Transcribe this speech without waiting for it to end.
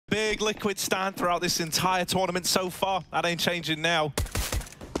big Liquid stand throughout this entire tournament so far. That ain't changing now.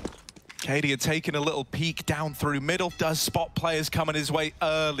 Katie had taken a little peek down through middle, does spot players coming his way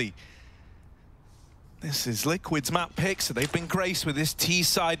early. This is Liquid's map pick, so they've been graced with this T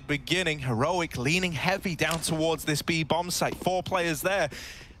side beginning. Heroic leaning heavy down towards this B bomb site. 4 players there.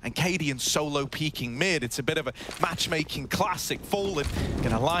 And Cadian solo peeking mid. It's a bit of a matchmaking classic. Fallen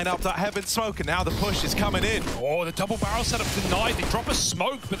gonna line up that heaven smoke, and now the push is coming in. Oh, the double barrel setup denied. They drop a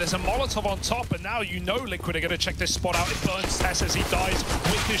smoke, but there's a Molotov on top, and now you know Liquid are gonna check this spot out. It burns Tess as he dies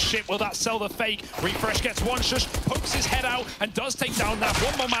with his shit. Will that sell the fake? Refresh gets one shush, pokes his head out, and does take down that.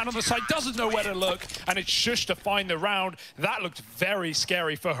 One more man on the side, doesn't know where to look, and it's shush to find the round. That looked very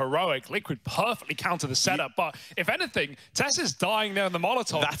scary for Heroic. Liquid perfectly countered the setup, but if anything, Tess is dying there in the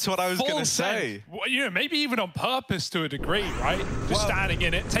Molotov. That's what I was going to say. Well, you know, maybe even on purpose to a degree, right? Just standing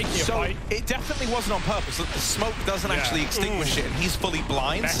in it, taking a fight. It definitely wasn't on purpose. Look, the smoke doesn't actually extinguish it, and he's fully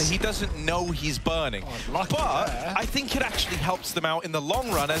blind, so he doesn't know he's burning. But I think it actually helps them out in the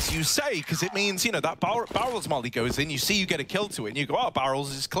long run, as you say, because it means, you know, that Barrels molly goes in, you see you get a kill to it, and you go, oh,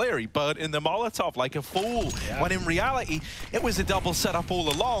 Barrels is clear. He burnt in the Molotov like a fool. When in reality, it was a double setup all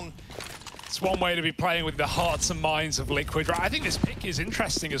along. It's one way to be playing with the hearts and minds of Liquid, right? I think this pick is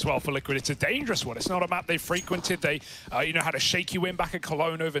interesting as well for Liquid. It's a dangerous one. It's not a map they frequented. They, you know, had a shaky win back at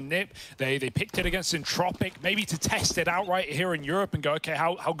Cologne over NiP. They picked it against Entropic, maybe to test it out right here in Europe and go, okay,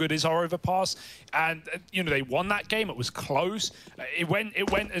 how good is our Overpass? And, you know, they won that game. It was close. It went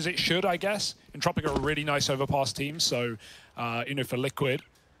as it should, I guess. Entropic are a really nice Overpass team. So, you know, for Liquid,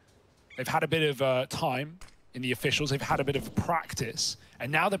 they've had a bit of time in the officials. They've had a bit of practice.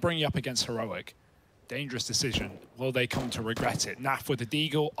 And now they're bringing up against Heroic. Dangerous decision. Will they come to regret it? Naf with the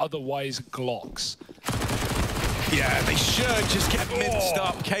Deagle, otherwise Glocks. Yeah, they should just get minced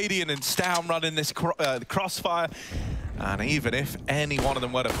up. Cadian and Stown running this crossfire. And even if any one of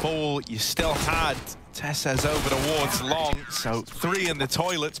them were to fall, you still had Tessez over towards long. So 3 in the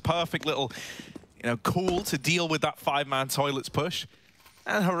toilets. Perfect little, you know, cool to deal with that 5-man toilets push.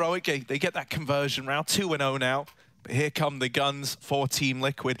 And Heroic, they get that conversion round. 2-0 now. But here come the guns for Team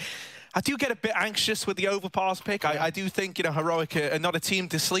Liquid. I do get a bit anxious with the Overpass pick. I do think, you know, Heroic are not a team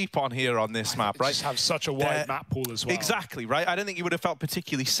to sleep on here on this map, right? Just have such a wide map pool as well. Exactly, right? I don't think you would have felt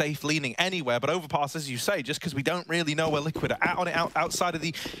particularly safe leaning anywhere, but Overpass, as you say, just because we don't really know where Liquid are at on it outside of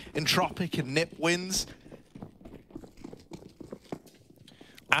the Entropic and NiP wins.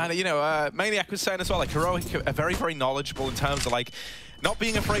 And, you know, Maniac was saying as well, like, Heroic are very, very knowledgeable in terms of, like, not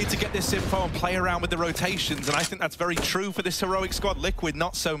being afraid to get this info and play around with the rotations, and I think that's very true for this Heroic squad. Liquid,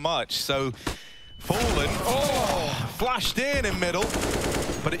 not so much. So, Fallen, flashed in middle,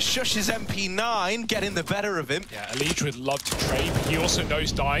 but it shushes MP9, getting the better of him. Yeah, Elige would love to trade, but he also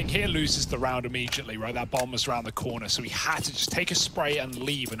knows dying here loses the round immediately, right? That bomb was around the corner, so he had to just take a spray and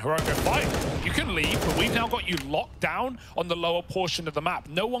leave. And Heroic go, fine, you can leave, but we've now got you locked down on the lower portion of the map.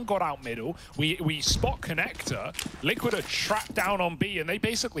 No one got out middle. We spot connector. Liquid are trapped down on B, and they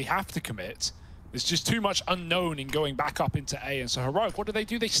basically have to commit. There's just too much unknown in going back up into A. And so Heroic, what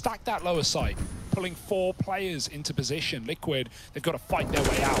do? They stack that lower site, pulling 4 players into position. Liquid, they've got to fight their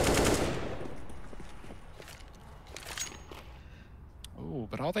way out. Oh,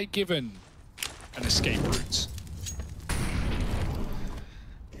 but are they given an escape route?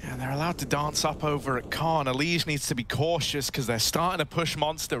 Yeah, they're allowed to dance up over at Khan. Elige needs to be cautious because they're starting to push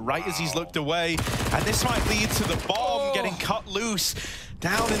Monster right as he's looked away. And this might lead to the bomb getting cut loose.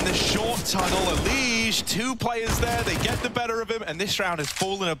 Down in the short tunnel, Elige, 2 players there, they get the better of him, and this round has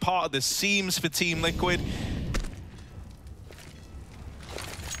fallen apart at the seams for Team Liquid.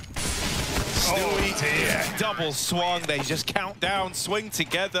 Stewie, double swung, they just count down, swing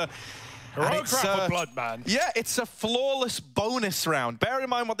together. Heroic for blood, man. Yeah, it's a flawless bonus round. Bear in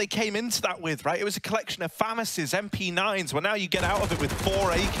mind what they came into that with, right? It was a collection of FAMASes, MP9s. Well, now you get out of it with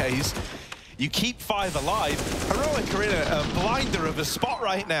 4 AKs. You keep 5 alive. Heroic are in a blinder of a spot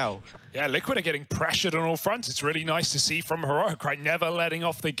right now. Yeah, Liquid are getting pressured on all fronts. It's really nice to see from Heroic, right? Never letting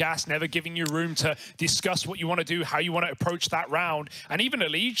off the gas, never giving you room to discuss what you want to do, how you want to approach that round. And even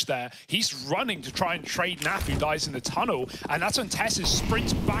Elige there, he's running to try and trade Naf, who dies in the tunnel. And that's when Tess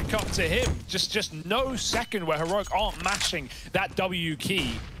sprints back up to him. Just no second where Heroic aren't mashing that W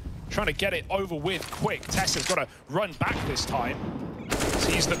key. Trying to get it over with quick. Tess has got to run back this time.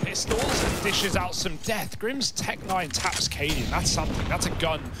 Sees the pistols and dishes out some death. Grim's Tech 9 taps Cadian. That's something. That's a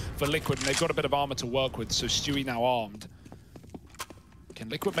gun for Liquid, and they've got a bit of armor to work with, so Stewie now armed. Can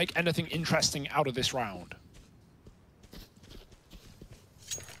Liquid make anything interesting out of this round?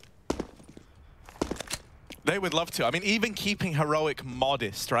 They would love to. I mean, even keeping Heroic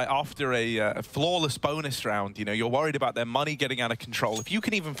modest, right, after a flawless bonus round, you know, you're worried about their money getting out of control. If you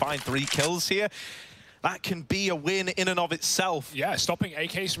can even find 3 kills here, that can be a win in and of itself. Yeah, stopping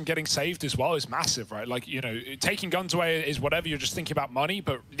AKs from getting saved as well is massive, right? Like, you know, taking guns away is whatever, you're just thinking about money,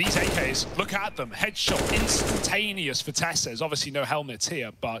 but these AKs, look at them. Headshot, instantaneous for Tessez. Obviously no helmets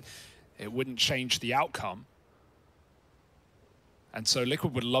here, but it wouldn't change the outcome. And so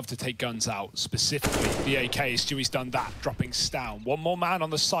Liquid would love to take guns out, specifically the AK. Stewie's done that, dropping Stown. One more man on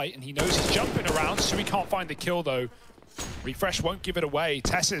the site, and he knows he's jumping around. Stewie can't find the kill, though. Refresh won't give it away.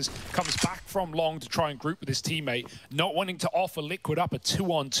 Tessez comes back from long to try and group with his teammate, not wanting to offer Liquid up a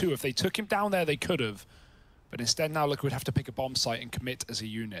 2-on-2. If they took him down there, they could have. But instead, now Liquid have to pick a bomb site and commit as a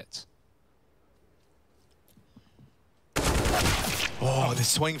unit. Oh, the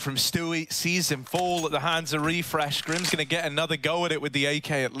swing from Stewie sees him fall at the hands of Refresh. Grim's going to get another go at it with the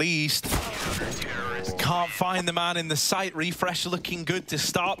AK at least. Can't find the man in the sight. Refresh looking good to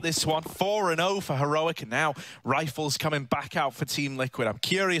start this one. 4-0 for Heroic, and now Rifles coming back out for Team Liquid. I'm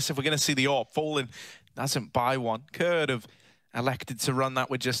curious if we're going to see the AWP. Fallen doesn't buy one. Could have elected to run that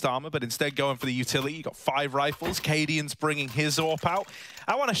with just armor, but instead going for the utility. You got 5 rifles. Cadian's bringing his AWP out.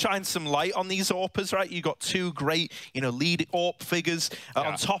 I want to shine some light on these AWPers, right? You got 2 great, you know, lead AWP figures.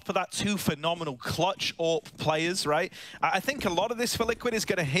 On top of that, 2 phenomenal clutch AWP players, right? I think a lot of this for Liquid is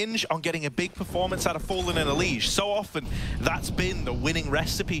going to hinge on getting a big performance out of Fallen and Elige. So often, that's been the winning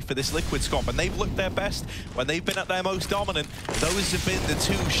recipe for this Liquid squad. When they've looked their best, when they've been at their most dominant, those have been the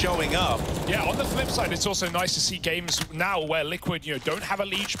 2 showing up. Yeah, on the flip side, it's also nice to see games now where Liquid, you know, don't have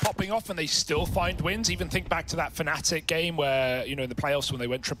Elige popping off and they still find wins. Even think back to that Fnatic game where, you know, in the playoffs when they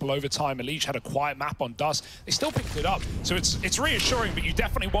went triple overtime, Elige had a quiet map on Dust. They still picked it up. So it's reassuring, but you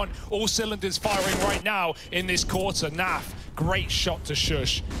definitely want all cylinders firing right now in this quarter. Naf, great shot to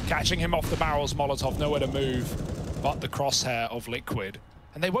Shush, catching him off the barrels. Molotov, nowhere to move but the crosshair of Liquid.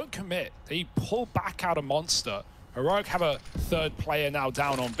 And they won't commit. They pull back out a monster. Heroic have a 3rd player now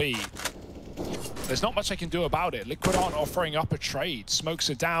down on B. There's not much I can do about it. Liquid aren't offering up a trade. Smokes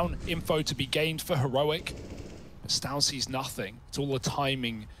are down, info to be gained for Heroic. But Stown sees nothing. It's all a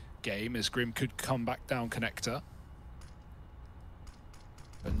timing game as Grim could come back down connector.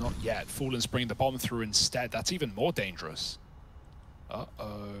 But not yet. Fallen's bringing the bomb through instead. That's even more dangerous.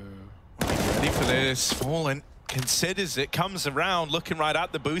 Uh-oh. Ready for this. Fallen considers it, comes around, looking right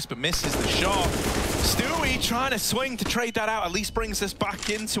at the boost, but misses the shot. Stewie trying to swing to trade that out, at least brings us back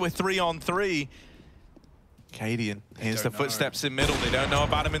into a 3-on-3. Cadian, here's the footsteps in middle. They don't know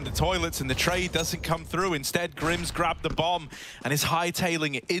about him in the toilets, and the trade doesn't come through. Instead, Grim's grabbed the bomb and is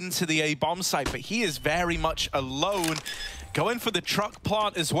hightailing it into the A bomb site, but he is very much alone. Going for the truck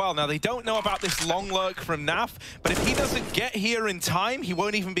plant as well. Now, they don't know about this long lurk from Naf, but if he doesn't get here in time, he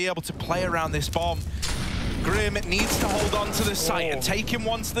won't even be able to play around this bomb. Grim needs to hold on to the site, and take him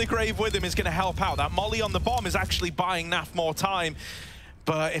one to the grave with him is going to help out. That molly on the bomb is actually buying Naf more time.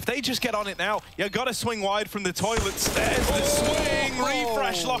 But if they just get on it now, you got to swing wide from the toilets. There's the swing.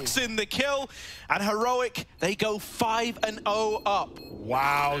 Refresh locks in the kill. And Heroic, they go 5-0 up.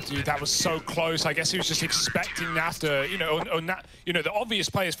 Wow, dude, that was so close. I guess he was just expecting Naf to, the obvious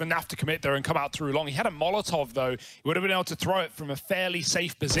players for Naf to commit there and come out through long. He had a Molotov, though. He would have been able to throw it from a fairly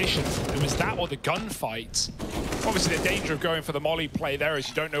safe position. It was that or the gunfight. Obviously, the danger of going for the molly play there is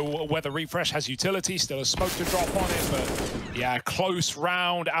you don't know whether Refresh has utility, still a smoke to drop on it, but yeah, close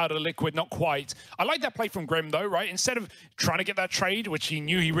round out of Liquid, not quite. I like that play from Grim, though, right? Instead of trying to get that trade, which he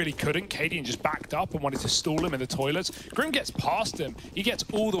knew he really couldn't, Cadian just backed up and wanted to stall him in the toilets. Grim gets past him. He gets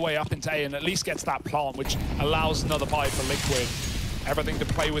all the way up into A and at least gets that plant, which allows another buy for Liquid. Everything to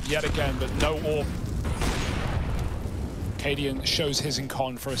play with yet again, but no AWP. Cadian shows his in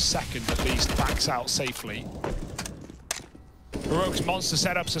con for a second at least, backs out safely. Heroic's monster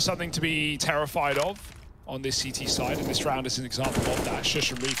setups are something to be terrified of on this CT side, and this round is an example of that.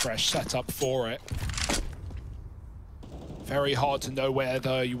 Shush and Refresh set up for it. Very hard to know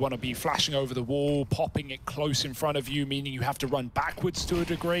whether you want to be flashing over the wall, popping it close in front of you, meaning you have to run backwards to a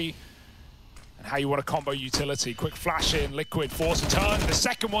degree, and how you want to combo utility. Quick flash in, Liquid, force a turn. The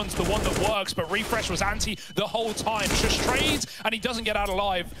second one's the one that works, but Refresh was anti the whole time. Shush trades, and he doesn't get out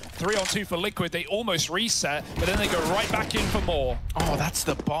alive. 3-on-2 for Liquid. They almost reset, but then they go right back in for more. Oh, that's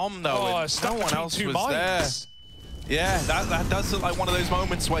the bomb, though. Oh, no one else was there. Yeah, that does look like one of those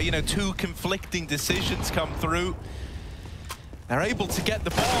moments where, you know, 2 conflicting decisions come through. They're able to get the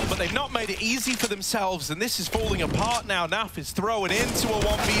bomb, but they've not made it easy for themselves, and this is falling apart now. Naf is throwing into a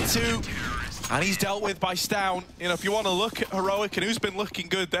 1v2. And he's dealt with by Stown. You know, if you want to look at Heroic and who's been looking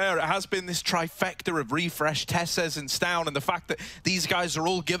good there, it has been this trifecta of Refresh, Tesses, and Stown. And the fact that these guys are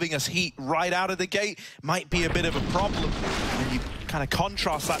all giving us heat right out of the gate might be a bit of a problem. And you kind of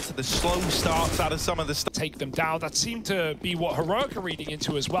contrast that to the slow starts out of some of the stuff. Take them down. That seemed to be what Heroic are reading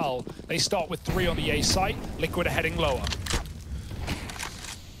into as well. They start with 3 on the A site. Liquid are heading lower.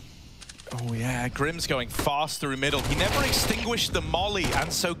 Oh yeah, Grim's going fast through middle. He never extinguished the molly,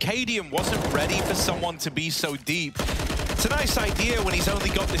 and so Cadian wasn't ready for someone to be so deep. It's a nice idea when he's only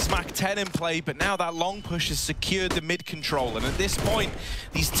got this MAC-10 in play, but now that long push has secured the mid control, and at this point,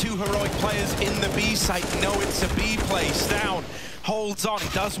 these 2 Heroic players in the B site know it's a B play. Down, holds on, he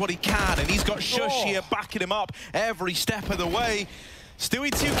does what he can, and he's got Shush here backing him up every step of the way.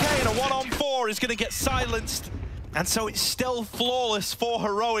 Stewie 2K in a 1-on-4 is gonna get silenced. And so it's still flawless for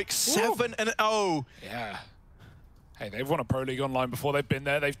Heroic, 7-0. Yeah. Hey, they've won a Pro League Online before. They've been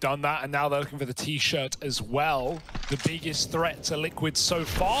there, they've done that, and now they're looking for the T-shirt as well. The biggest threat to Liquid so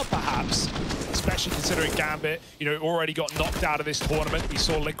far, perhaps, especially considering Gambit, you know, already got knocked out of this tournament. We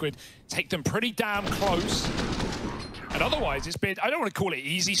saw Liquid take them pretty damn close. And otherwise, it's been, I don't want to call it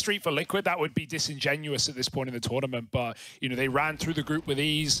easy street for Liquid. That would be disingenuous at this point in the tournament. But, you know, they ran through the group with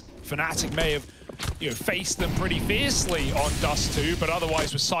ease. Fnatic may have, you know, faced them pretty fiercely on Dust 2, but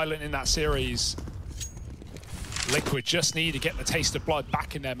otherwise was silent in that series. Liquid just need to get the taste of blood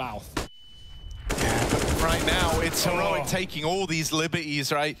back in their mouth. Yeah, but right now, it's Heroic taking all these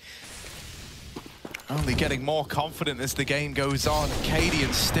liberties, right? Only getting more confident as the game goes on.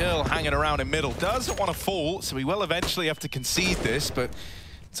 Cadian still hanging around in middle. Doesn't want to fall, so he will eventually have to concede this, but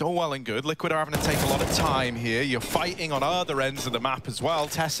it's all well and good. Liquid are having to take a lot of time here. You're fighting on other ends of the map as well.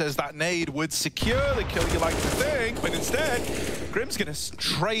 Tess says that nade would secure the kill, you like to think, but instead, Grim's going to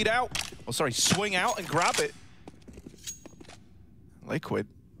trade out, or sorry, swing out and grab it. Liquid.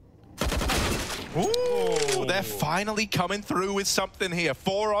 Ooh, they're finally coming through with something here.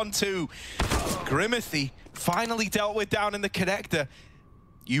 4-on-2. Grimathy finally dealt with down in the connector.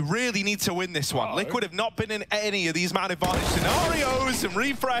 You really need to win this one. Liquid have not been in any of these man advantage scenarios, and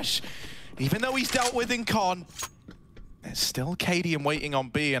Refresh, even though he's dealt with in con, there's still Cadian waiting on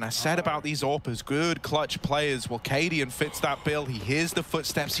B, and I said about these AWPers, good clutch players. Well, Cadian fits that bill. He hears the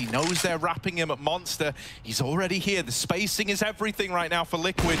footsteps. He knows they're wrapping him at Monster. He's already here. The spacing is everything right now for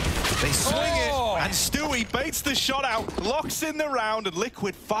Liquid. They swing it, and Stewie baits the shot out, locks in the round, and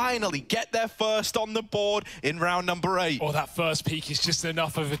Liquid finally get their first on the board in round number 8. Oh, that first peek is just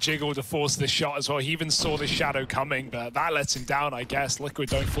enough of a jiggle to force the shot as well. He even saw the shadow coming, but that lets him down, I guess. Liquid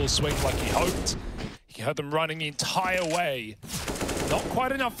don't full swing like he hoped. You heard them running the entire way. Not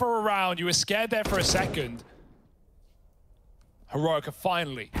quite enough for a round. You were scared there for a second. Heroic are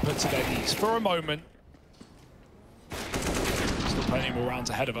finally put to their knees for a moment. Still plenty more rounds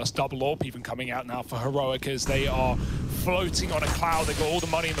ahead of us. Double AWP even coming out now for Heroic as they are floating on a cloud. They've got all the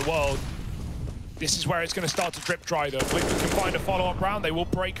money in the world. This is where it's going to start to drip dry, though. If Liquid can find a follow-up round, they will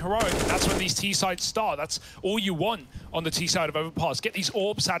break Heroic. And that's when these T-sides start. That's all you want on the T-side of Overpass. Get these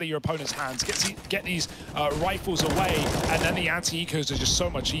orbs out of your opponent's hands. Get these rifles away, and then the anti-ecos are just so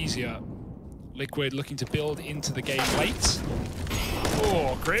much easier. Liquid looking to build into the game late.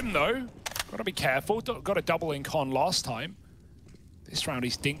 Oh, Grim, though. Got to be careful. Got a double in con last time. This round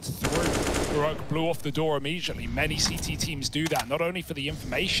he's dinked through. Heroic blew off the door immediately. Many CT teams do that, not only for the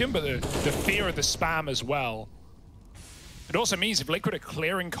information, but the fear of the spam as well. It also means if Liquid are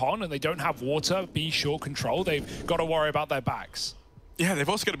clearing con and they don't have water, B short control, they've got to worry about their backs. Yeah, they've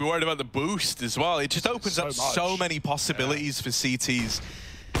also got to be worried about the boost as well. It just opens up so many possibilities for CTs.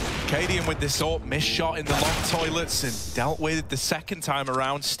 Cadian with this AWP missed shot in the long toilets and dealt with the second time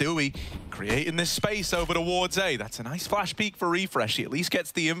around. Stewie creating this space over towards A. That's a nice flash peek for Refresh. He at least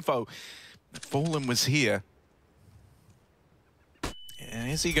gets the info. Fallen was here. Yeah,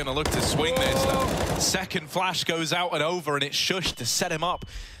 is he going to look to swing this? The second flash goes out and over, and it's Shush to set him up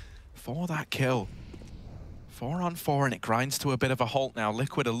for that kill. 4-on-4, and it grinds to a bit of a halt now.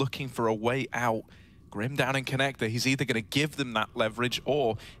 Liquid are looking for a way out. Grim down in connector. He's either going to give them that leverage,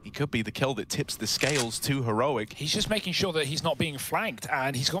 or he could be the kill that tips the scales to Heroic. He's just making sure that he's not being flanked,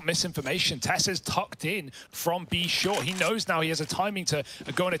 and he's got misinformation. Tess is tucked in from B short. He knows now he has a timing to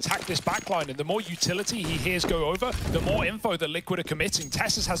go and attack this backline, and the more utility he hears go over, the more info that Liquid are committing.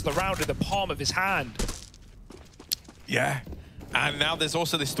 Tess has the round in the palm of his hand. Yeah. And now there's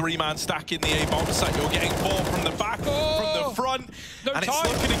also this 3-man stack in the A bomb site. You're getting 4 from the back, from the front, and it's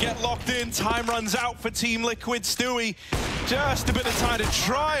looking to get locked in. Time runs out for Team Liquid. Stewie, just a bit of time to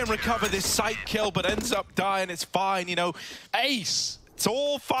try and recover this site kill, but ends up dying. It's fine, you know. Ace! It's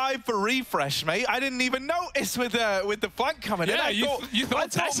all 5 for refresh, mate. I didn't even notice with the flank coming in. I thought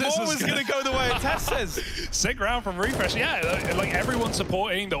more was going to go the way of Tess's. Sick round from refresh. Yeah, like everyone's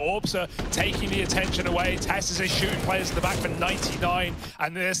supporting. The Orbs are taking the attention away. Tess is shooting players in the back for 99.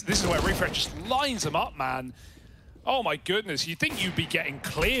 And this is where refresh just lines them up, man. Oh my goodness, you'd think you'd be getting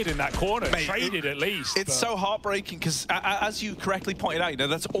cleared in that corner, mate, traded at least. It's so heartbreaking because, as you correctly pointed out, you know,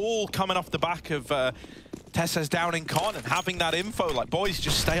 that's all coming off the back of Tessa's down in con and having that info. Like, boys,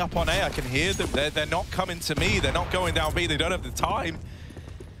 just stay up on A. I can hear them. They're not coming to me. They're not going down B. They don't have the time.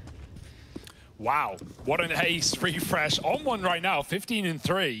 Wow, what an ace refresh. On one right now,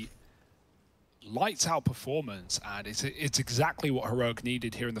 15-3. Lights out performance, and it's exactly what Heroic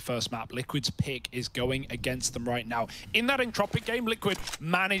needed here in the first map. Liquid's pick is going against them right now. In that Entropic game, Liquid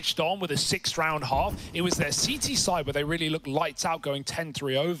managed on with a 6-round half. It was their CT side where they really looked lights out, going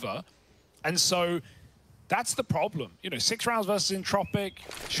 10-3 over. And so that's the problem. You know, 6 rounds versus Entropic.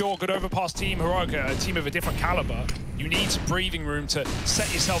 Sure, good Overpass team. Heroic, a team of a different caliber. You need some breathing room to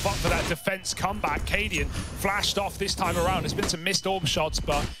set yourself up for that defense comeback. Cadian flashed off this time around. There's been some missed orb shots,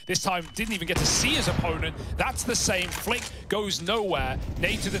 but this time didn't even get to see his opponent. That's the same. Flick goes nowhere.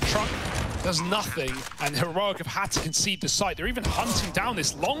 Nade to the truck does nothing, and Heroic have had to concede the site. They're even hunting down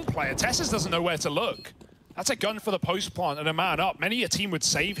this long player. Tessus doesn't know where to look. That's a gun for the post plant and a man up. Many a team would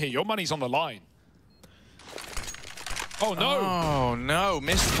save here. Your money's on the line. Oh no! Oh no,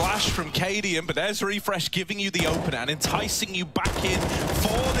 missed flash from Cadian, but there's refresh giving you the opener and enticing you back in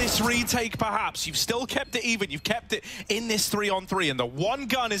for this retake perhaps. You've still kept it even, you've kept it in this 3-on-3, and the one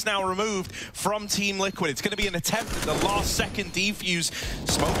gun is now removed from Team Liquid. It's going to be an attempt at the last second defuse.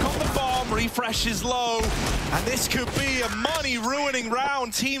 Smoke on the bomb, refresh is low, and this could be a money-ruining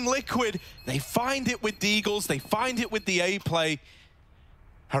round. Team Liquid, they find it with the Eagles, they find it with the A play.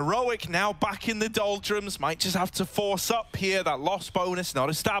 Heroic now back in the doldrums, might just have to force up here. That loss bonus not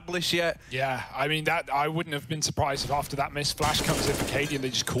established yet. Yeah, I mean, that I wouldn't have been surprised if after that missed flash comes in for Cadian, they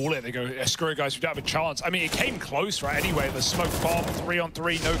just call it. They go, screw it, guys, we don't have a chance. I mean, it came close, right? Anyway, the smoke bomb,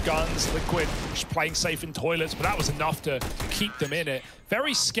 3-on-3, no guns, Liquid just playing safe in toilets, but that was enough to keep them in it.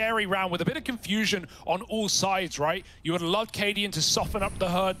 Very scary round with a bit of confusion on all sides, right? You would have loved Cadian to soften up the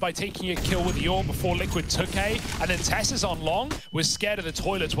herd by taking a kill with the orb before Liquid took A, and then Tess's on long was scared of the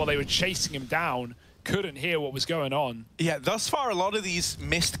toilets while they were chasing him down. Couldn't hear what was going on. Yeah, thus far, a lot of these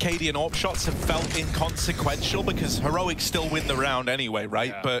missed Cadian AWP shots have felt inconsequential because Heroic still win the round anyway,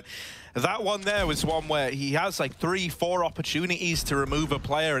 right? Yeah. But that one there was one where he has like 3-4 opportunities to remove a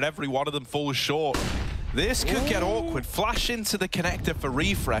player and every one of them falls short. This could get awkward. Flash into the connector for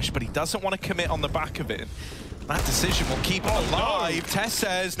refresh, but he doesn't want to commit on the back of it. That decision will keep him alive. No.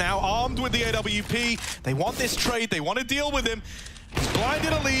 Tess's now armed with the AWP. They want this trade. They want to deal with him. He's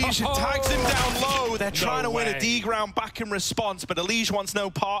blinded Elige and tags him down low. They're trying to win a D ground back in response, but Elige wants no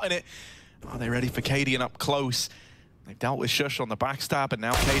part in it. Are they ready for Cadian up close? They've dealt with Shush on the backstab, and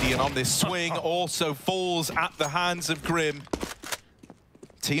now Cadian on this swing also falls at the hands of Grim.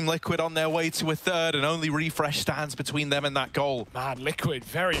 Team Liquid on their way to a third, and only refresh stands between them and that goal. Man, Liquid,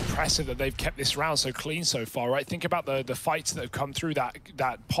 very impressive that they've kept this round so clean so far, right? Think about the fights that have come through,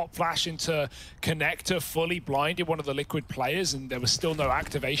 that pop flash into connector, fully blinded one of the Liquid players, and there was still no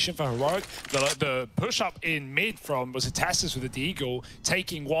activation for Heroic. The push-up in mid from was a Tessus with a Deagle,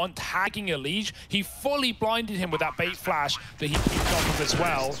 taking one, tagging Elige. He fully blinded him with that bait flash that he peeked off of as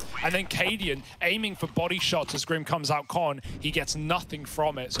well. And then Cadian aiming for body shots as Grim comes out con. He gets nothing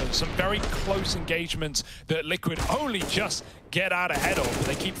from it. So some very close engagements that Liquid only just get out ahead of, but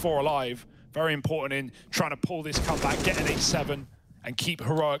they keep 4 alive. Very important in trying to pull this comeback, get an 8-7, and keep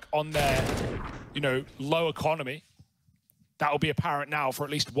Heroic on their, you know, low economy. That will be apparent now for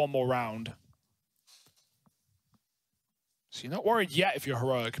at least one more round. So you're not worried yet if you're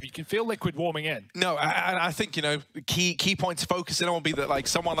Heroic, but you can feel Liquid warming in. No, and I think, you know, key point to focus in on will be that, like,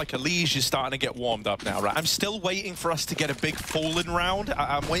 someone like Elige is starting to get warmed up now, right? I'm still waiting for us to get a big Fallen round.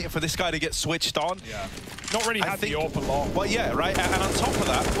 I'm waiting for this guy to get switched on. Yeah. Not really had the AWP a lot. Well, yeah, right? And on top of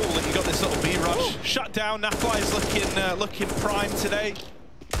that, oh, you got this little B-rush. Shut down. Nafly is looking prime today.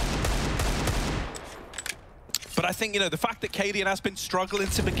 But I think, you know, the fact that Cadian has been struggling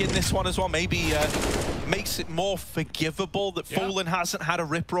to begin this one as well maybe makes it more forgivable that Fallen hasn't had a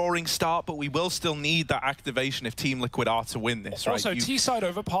rip-roaring start, but we will still need that activation if Team Liquid are to win this, right? Also, T-side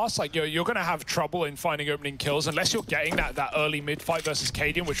Overpass, like, you're going to have trouble in finding opening kills unless you're getting that early mid-fight versus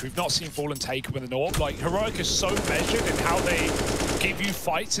Cadian, which we've not seen Fallen take with an AWP. Like, Heroic is so measured in how they give you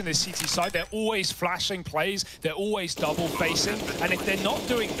fights in this CT side. They're always flashing plays. They're always double-facing. And if they're not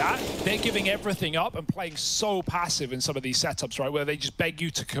doing that, they're giving everything up and playing so passive in some of these setups, right, where they just beg you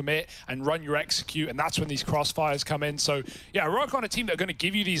to commit and run your execute, and that's when these crossfires come in. So yeah, Heroic on a team that are going to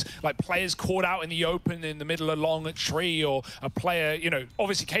give you these like players caught out in the open in the middle of a long tree, or a player, you know,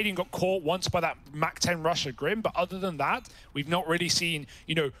 obviously Cadian got caught once by that Mach 10 Rusher Grim, but other than that, we've not really seen,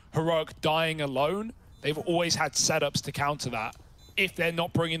 you know, Heroic dying alone. They've always had setups to counter that. If they're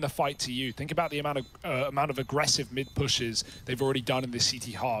not bringing the fight to you, think about the amount of aggressive mid pushes they've already done in this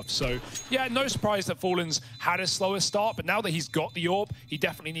CT half. So yeah, no surprise that Fallen's had a slower start, but now that he's got the AWP, he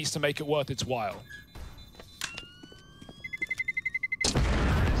definitely needs to make it worth its while.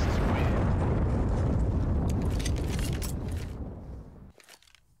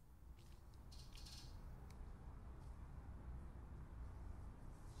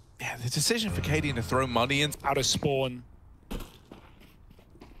 Yeah, the decision for Cadian to throw money in out of spawn.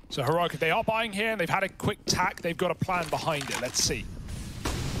 So Heroic, if they are buying here and they've had a quick tack, they've got a plan behind it. Let's see.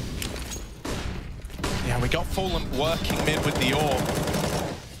 Yeah, we got Fallen working mid with the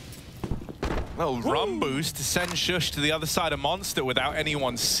AWP. Little run boost to send Shush to the other side of Monster without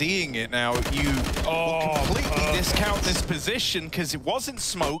anyone seeing it. Now, you completely discount this position because it wasn't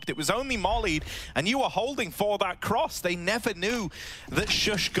smoked, it was only mollied, and you were holding for that cross. They never knew that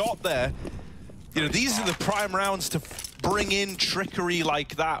Shush got there. You know, these are the prime rounds to bring in trickery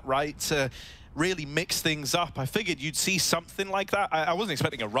like that, right? To really mix things up. I figured you'd see something like that. I wasn't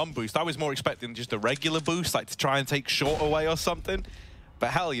expecting a run boost. I was more expecting just a regular boost, like to try and take short away or something.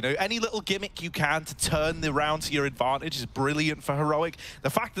 But hell, you know, any little gimmick you can to turn the round to your advantage is brilliant for Heroic. The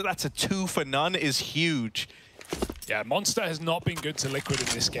fact that that's a 2 for none is huge. Yeah, Monster has not been good to Liquid in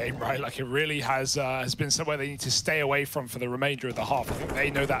this game, right? Like, it really has been somewhere they need to stay away from for the remainder of the half. I think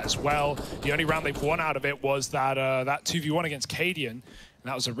they know that as well. The only round they've won out of it was that that 2v1 against Cadian, and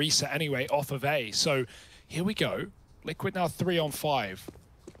that was a reset anyway off of A. So here we go. Liquid now 3 on 5.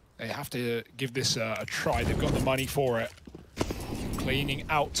 They have to give this a try. They've got the money for it. Cleaning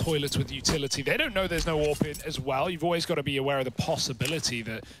out toilets with utility. They don't know there's no AWP in as well. You've always got to be aware of the possibility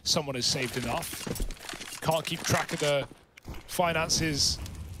that someone has saved enough. Can't keep track of the finances.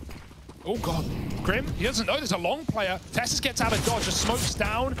 Oh god, Grim, he doesn't know there's a long player. Tessus gets out of dodge, a smoke's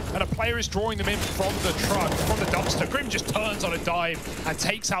down, and a player is drawing them in from the truck, from the dumpster. Grim just turns on a dive and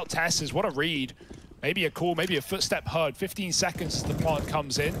takes out Tessus. What a read. Maybe a call, maybe a footstep heard. 15 seconds as the plant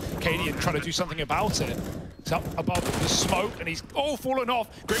comes in. Cadian trying to do something about it. He's up above the smoke, and he's fallen off.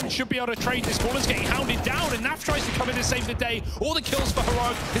 Grim should be able to trade this. Fallen's getting hounded down, and Naf tries to come in to save the day. All the kills for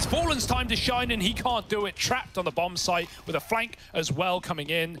Heroic. It's Fallen's time to shine, and he can't do it. Trapped on the bomb site with a flank as well coming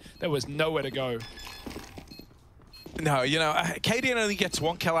in. There was nowhere to go. No, you know, Cadian only gets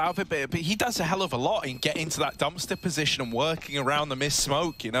 1 kill out of it, but he does a hell of a lot in getting to that dumpster position and working around the missed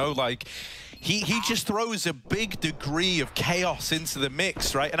smoke, you know, like... He just throws a big degree of chaos into the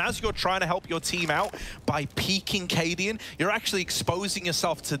mix, right? And as you're trying to help your team out by peeking Cadian, you're actually exposing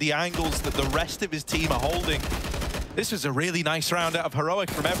yourself to the angles that the rest of his team are holding. This was a really nice round out of Heroic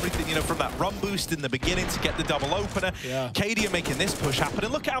from everything, you know, from that run boost in the beginning to get the double opener. Yeah. Cadian making this push happen.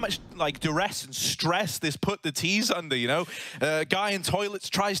 And look how much, like, duress and stress this put the T's under, you know? Guy in toilets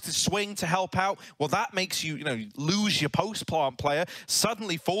tries to swing to help out. Well, that makes you, you know, lose your post-plant player.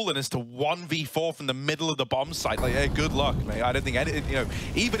 Suddenly Fallen is to 1v4 from the middle of the bomb site. Like, hey, good luck, mate. I don't think anything, you know,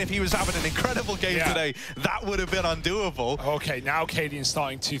 even if he was having an incredible game today, that would have been undoable. Okay, now Cadian's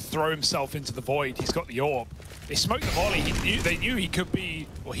starting to throw himself into the void. He's got the AWP. They smoked the volley. They knew he could be,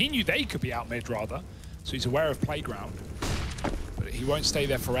 well, he knew they could be out mid rather. So he's aware of playground. But he won't stay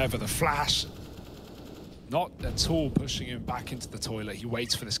there forever. The flash, not at all pushing him back into the toilet. He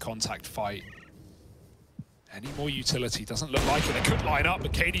waits for this contact fight. Any more utility? Doesn't look like it. They could line up,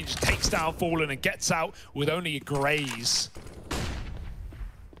 but Cadian just takes down Fallen and gets out with only a graze.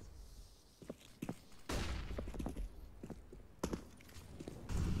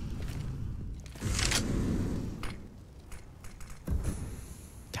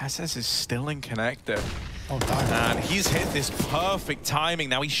 Tessus is still in connector. Oh, damn. And he's hit this perfect timing.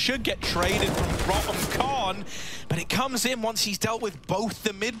 Now, he should get traded from Rotten Khan, but it comes in once he's dealt with both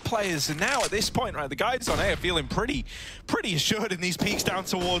the mid players. And now, at this point, right, the guys on A are feeling pretty assured in these peaks down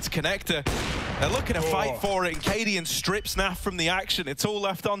towards connector. They're looking to fight for it, and Cadian strips Naf from the action. It's all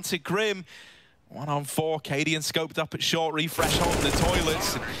left on to Grim. 1 on 4, Cadian scoped up at short, refresh holding the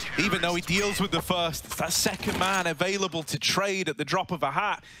toilets. And even though he deals with the first, it's that second man available to trade at the drop of a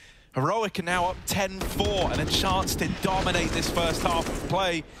hat. Heroic are now up 10-4 and a chance to dominate this first half of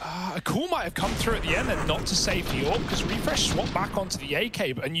play. A call might have come through at the end and not to save the AWP, because refresh swapped back onto the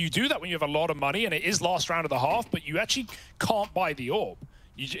AK, and you do that when you have a lot of money, and it is last round of the half, but you actually can't buy the AWP.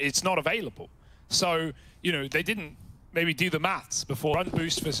 It's not available. So, you know, they didn't maybe do the maths before run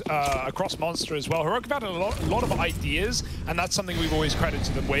boost for, across Monster as well. Heroic have had a lot of ideas, and that's something we've always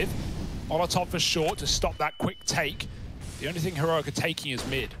credited them with. Molotov for short to stop that quick take. The only thing Heroic are taking is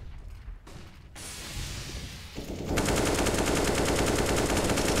mid.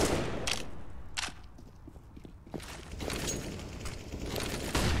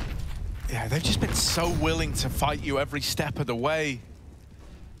 Yeah, they've just been so willing to fight you every step of the way.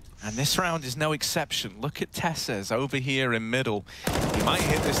 And this round is no exception. Look at Tesses over here in middle. He might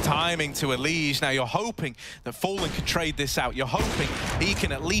hit this timing to Elige. Now you're hoping that Fallen can trade this out. You're hoping he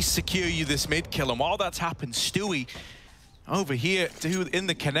can at least secure you this mid kill. And while that's happened, Stewie over here in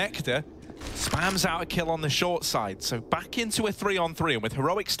the connector spams out a kill on the short side. So back into a 3-on-3. And with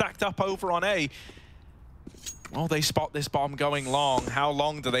Heroic stacked up over on A, well, they spot this bomb going long. How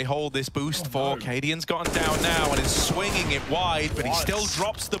long do they hold this boost for? No. Cadian's gotten down now and is swinging it wide, but he still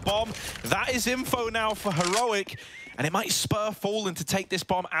drops the bomb. That is info now for Heroic, and it might spur Fallen to take this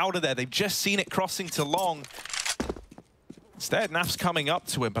bomb out of there. They've just seen it crossing to long. Instead, Naf's coming up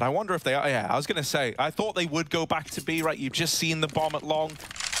to him, but I wonder if they are. Yeah, I was going to say, I thought they would go back to B, right? You've just seen the bomb at long.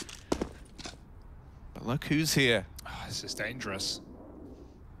 But look who's here. Oh, this is dangerous.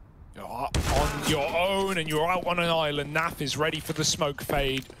 You're up on your own and you're out on an island. Naf is ready for the smoke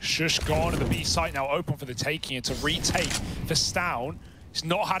fade. Shush gone and the B site now open for the taking. It's a retake for Stown. He's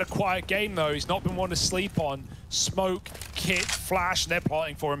not had a quiet game though. He's not been one to sleep on. Smoke, Kit, Flash, they're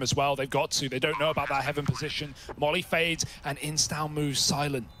plotting for him as well. They've got to. They don't know about that heaven position. Molly fades and in Stown moves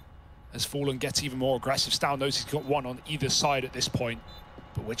silent. As Fallen gets even more aggressive. Stown knows he's got one on either side at this point.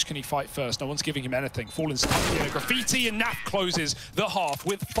 But which can he fight first? No one's giving him anything. Fallen's in a graffiti and Naf closes the half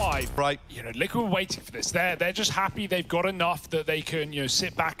with 5. Right. You know, Liquid were waiting for this. They're just happy they've got enough that they can, you know,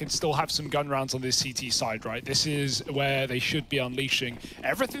 sit back and still have some gun rounds on this CT side, right? This is where they should be unleashing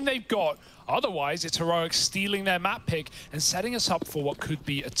everything they've got. Otherwise, it's Heroic stealing their map pick and setting us up for what could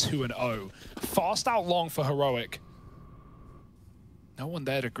be a 2-0. Fast out long for Heroic. No one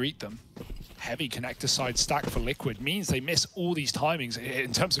there to greet them. Heavy connector side stack for Liquid means they miss all these timings.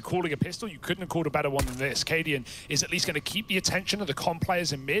 In terms of calling a pistol, you couldn't have called a better one than this. Cadian is at least going to keep the attention of the comp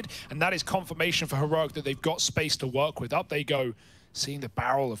players in mid, and that is confirmation for Heroic that they've got space to work with. Up they go, seeing the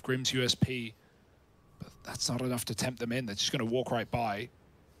barrel of Grim's USP. But that's not enough to tempt them in. They're just going to walk right by.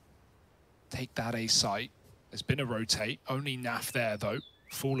 Take that A site. There's been a rotate. Only Naf there, though.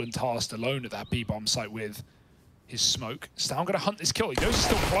 Fallen tasked alone at that B-bomb site with his smoke. Stown gonna hunt this kill. He knows he's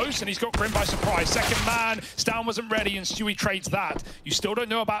still close and he's got Grim by surprise. Second man, Stown wasn't ready and Stewie trades that. You still don't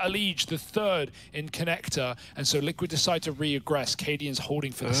know about Elige, the third in connector, and so Liquid decide to re-aggress. Cadian's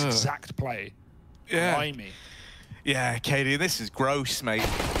holding for this exact play. Yeah. Blimey. Yeah, Cadian, this is gross, mate.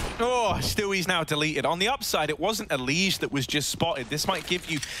 Oh, Stewie's now deleted. On the upside, it wasn't Elige that was just spotted. This might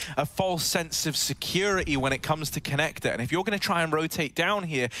give you a false sense of security when it comes to connector. And if you're going to try and rotate down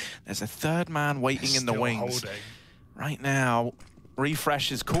here, there's a third man waiting in the wings. Holding. Right now,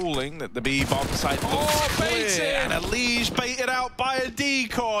 Refresh is calling that the B-bomb site looks clear. And Elige baited out by a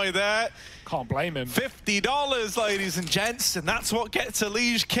decoy there. Can't blame him. $50, ladies and gents, and that's what gets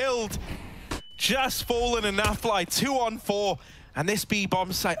Elige killed. Just Fallen and Nafly, 2-on-4. And this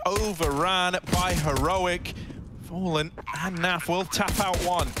B-bomb site overran by Heroic. Fallen and Naf will tap out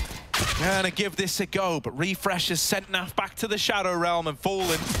one. Gonna give this a go, but Refresh has sent Naf back to the Shadow Realm, and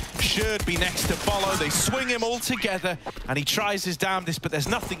Fallen should be next to follow. They swing him all together, and he tries his damnedest, but there's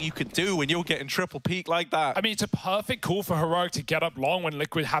nothing you can do when you're getting triple peak like that. I mean, it's a perfect call for Heroic to get up long when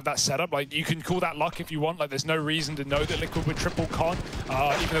Liquid have that setup. Like, you can call that luck if you want. Like, there's no reason to know that Liquid would triple con,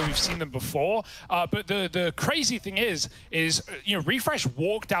 even though we've seen them before. But the crazy thing is, you know, Refresh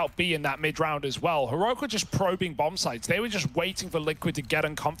walked out B in that mid-round as well. Heroic were just probing bomb sites. They were just waiting for Liquid to get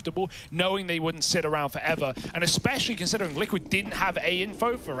uncomfortable, knowing they wouldn't sit around forever. And especially considering Liquid didn't have A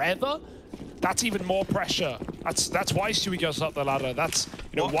info forever, that's even more pressure. That's why Stewie goes up the ladder. That's,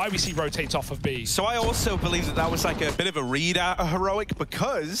 you know, why we see rotates off of B. So I also believe that that was like a bit of a read out of Heroic,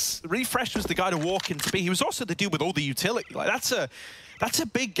 because Refresh was the guy to walk into B. He was also the dude with all the utility. Like, that's a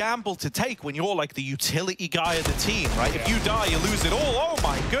big gamble to take when you're like the utility guy of the team, right? Yeah. If you die, you lose it all. Oh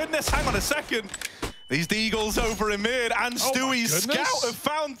my goodness, hang on a second. These Deagles over in mid, and Stewie's scout have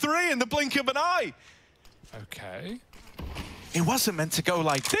found 3 in the blink of an eye. Okay. It wasn't meant to go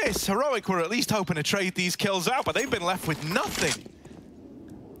like this. Heroic were at least hoping to trade these kills out, but they've been left with nothing.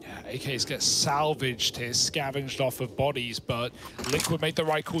 Yeah, AKs get salvaged here, scavenged off of bodies, but Liquid made the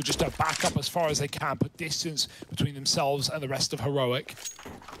right call just to back up as far as they can, put distance between themselves and the rest of Heroic.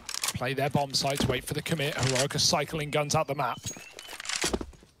 Play their bomb sites, wait for the commit. Heroic are cycling guns out the map.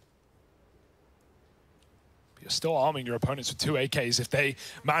 You're still arming your opponents with 2 AKs if they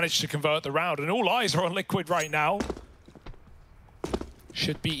manage to convert the round, and all eyes are on Liquid right now.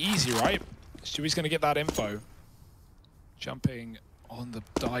 Should be easy, right? Stewie's going to get that info. Jumping on the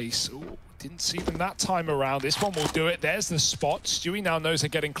dice. Ooh, didn't see them that time around. This one will do it. There's the spot. Stewie now knows they're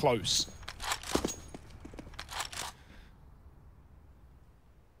getting close.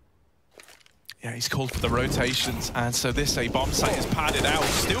 Yeah, he's called for the rotations, and so this A bomb site is padded out.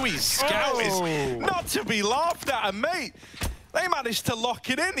 Stewie's scout is not to be laughed at, and mate, they managed to lock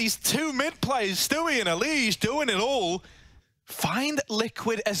it in. These two mid players, Stewie and Elige, doing it all. Find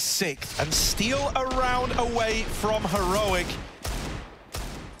Liquid as 6th and steal a round away from Heroic.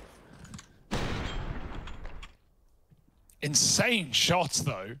 Insane shots,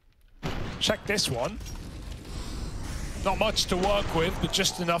 though. Check this one. Not much to work with, but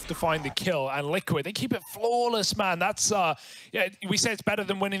just enough to find the kill. And Liquid, they keep it flawless, man. That's, yeah, we say it's better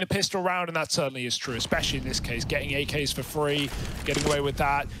than winning the pistol round, and that certainly is true, especially in this case. Getting AKs for free, getting away with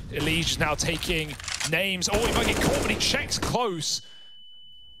that. Elige is now taking names. Oh, he might get caught, but he checks close.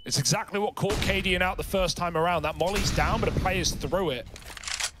 It's exactly what caught Cadian out the first time around. That molly's down, but a player's through it.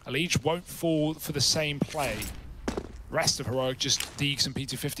 Elige won't fall for the same play. Rest of Heroic, just Deegs and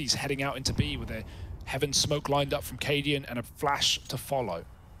P250s heading out into B with their Heaven smoke lined up from Cadian and a flash to follow.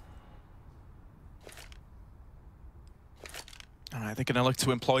 All right, they're going to look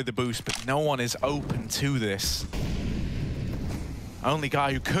to employ the boost, but no one is open to this. Only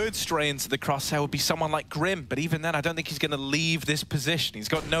guy who could stray into the crosshair would be someone like Grim, but even then, I don't think he's going to leave this position. He's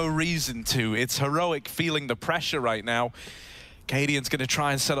got no reason to. It's Heroic feeling the pressure right now. Cadian's going to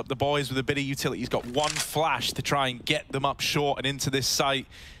try and set up the boys with a bit of utility. He's got one flash to try and get them up short and into this site.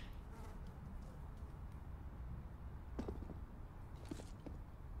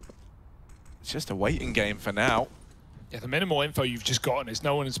 It's just a waiting game for now. Yeah, the minimal info you've just gotten is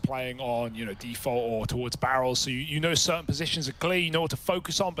no one is playing on, you know, default or towards barrels, so you know certain positions are clear, you know what to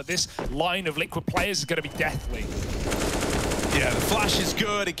focus on, but this line of Liquid players is going to be deathly. Yeah, the flash is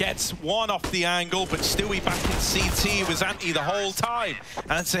good. It gets one off the angle, but Stewie back in CT was anti the whole time.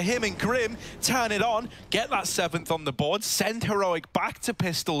 And so him and Grim turn it on, get that 7th on the board, send Heroic back to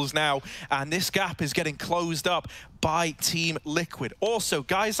pistols now, and this gap is getting closed up by Team Liquid. Also,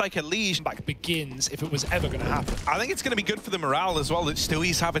 guys like Elige back begins if it was ever going to happen. I think it's going to be good for the morale as well that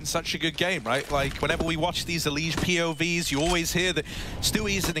Stewie's having such a good game, right? Like, whenever we watch these Elige POVs, you always hear that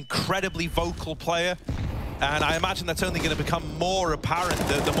Stewie is an incredibly vocal player. And I imagine that's only going to become more apparent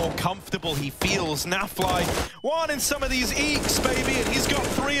the more comfortable he feels. Nafly wanting some of these eeks, baby, and he's got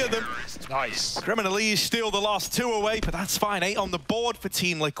 3 of them. Nice. Grim and Elige steal the last 2 away, but that's fine. 8 on the board for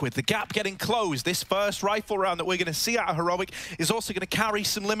Team Liquid. The gap getting closed. This first rifle round that we're going to see out of Heroic is also going to carry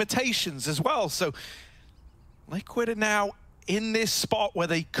some limitations as well. So Liquid are now in this spot where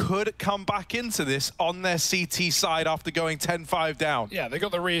they could come back into this on their CT side after going 10-5 down. Yeah, they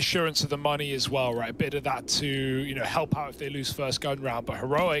got the reassurance of the money as well, right? A bit of that to, you know, help out if they lose first gun round. But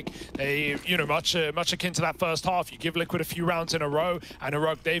Heroic, they, you know, much akin to that first half. You give Liquid a few rounds in a row, and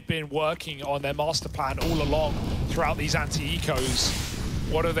Heroic, they've been working on their master plan all along throughout these anti-ecos.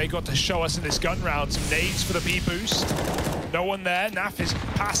 What have they got to show us in this gun round? Some nades for the B boost. No one there. Naf is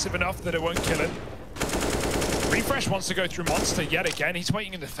passive enough that it won't kill him. Refresh wants to go through Monster yet again. He's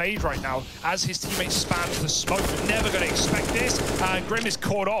waiting in the fade right now as his teammates spam the smoke. We're never going to expect this. And Grim is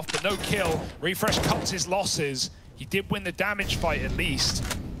caught off, but no kill. Refresh cuts his losses. He did win the damage fight at least.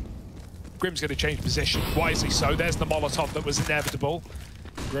 Grim's going to change position, wisely so. There's the Molotov that was inevitable.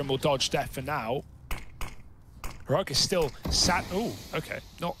 Grim will dodge death for now. Heroic is still sat. Oh, okay.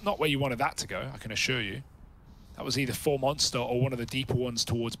 Not where you wanted that to go, I can assure you. That was either 4 Monster or one of the deeper ones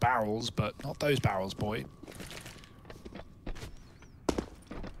towards barrels, but not those barrels, boy.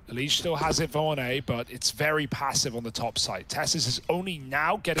 Elige still has it on A, but it's very passive on the top side. Tessus is only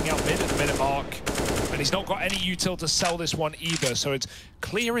now getting out mid at the minute mark, and he's not got any util to sell this one either, so it's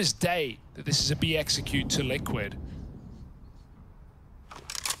clear as day that this is a B execute to Liquid.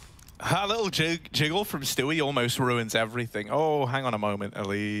 A little jiggle from Stewie almost ruins everything. Oh, hang on a moment,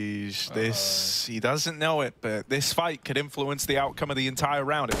 Elige. This, he doesn't know it, but this fight could influence the outcome of the entire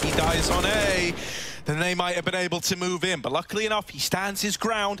round. If he dies on A, then they might have been able to move in. But luckily enough, he stands his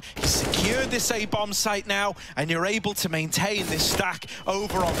ground. He's secured this A bomb site now, and you're able to maintain this stack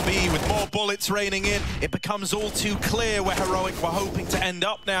over on B with more bullets raining in. It becomes all too clear where Heroic were hoping to end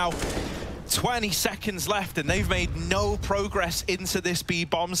up now. 20 seconds left, and they've made no progress into this B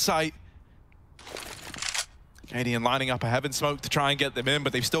bomb site. Cadian lining up a Heaven smoke to try and get them in,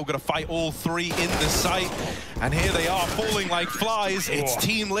 but they've still got to fight all 3 in the site. And here they are, falling like flies. It's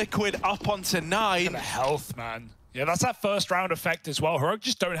Team Liquid up onto 9. The health, man. Yeah, that's that first round effect as well. Heroic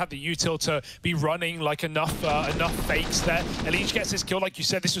just don't have the util to be running like enough fakes there. Elige gets his kill, like you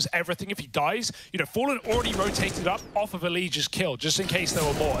said, this was everything. If he dies, you know, Fallen already rotated up off of Elige's kill, just in case there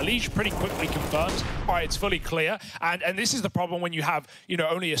were more. Elige pretty quickly confirms, all right, it's fully clear. And this is the problem when you have, you know,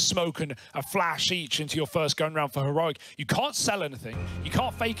 only a smoke and a flash each into your first gun round for Heroic. You can't sell anything, you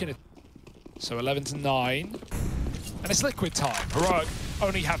can't fake anything. So 11-9, and it's Liquid time. Heroic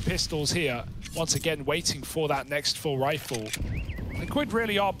only have pistols here. Once again, waiting for that next full rifle. Liquid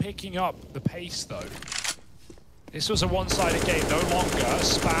really are picking up the pace, though. This was a one-sided game, no longer.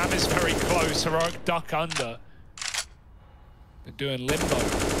 Spam is very close. Heroic duck under. They're doing limbo.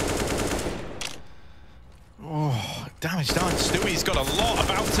 Oh, damage done. Stewie's got a lot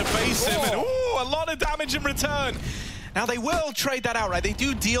about to face him, and a lot of damage in return. Now, they will trade that out, right? They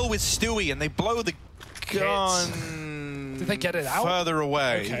do deal with Stewie, and they blow the gun. Did they get it out? Further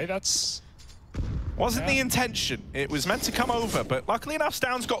away. Okay, that's... Wasn't the intention. It was meant to come over, but luckily enough,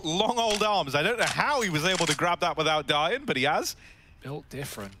 Stound's got long old arms. I don't know how he was able to grab that without dying, but he has. Built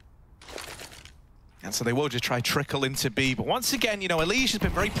different. And so they will just try trickle into B. But once again, you know, Elige has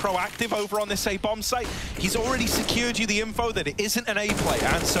been very proactive over on this A bomb site. He's already secured you the info that it isn't an A play.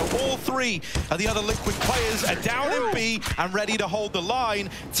 And so all three of the other Liquid players are down in B and ready to hold the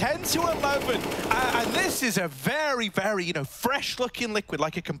line. 10-11. And this is a very, very, you know, fresh looking Liquid,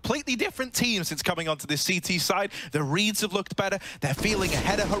 like a completely different team since coming onto this CT side. The reads have looked better. They're feeling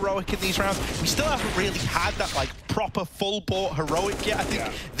ahead of Heroic in these rounds. We still haven't really had that, like, proper full-bought Heroic yet. I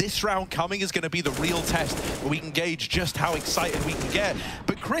think this round coming is going to be the real test where we can gauge just how excited we can get.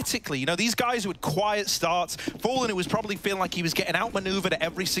 But critically, you know, these guys who had quiet starts, Fallen, who was probably feeling like he was getting outmaneuvered at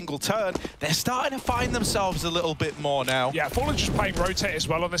every single turn, they're starting to find themselves a little bit more now. Yeah, Fallen's just playing rotate as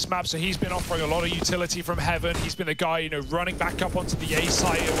well on this map, so he's been offering a lot of utility from Heaven. He's been the guy, you know, running back up onto the A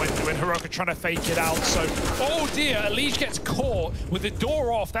site when Heroic are trying to fake it out. So, oh dear, Elige gets caught with the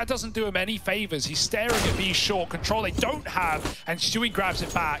door off. That doesn't do him any favors. He's staring at B's short control they don't have, and Stewie grabs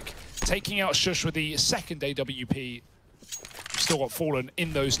it back, taking out Shush with the second AWP. We've still got Fallen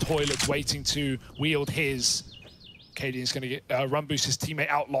in those toilets waiting to wield his. Cadian's going to get run boost his teammate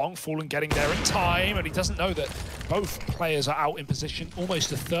out long. Fallen getting there in time, and he doesn't know that both players are out in position.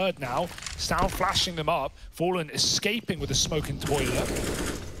 Almost a third now. Stound flashing them up. Fallen escaping with a smoking toilet.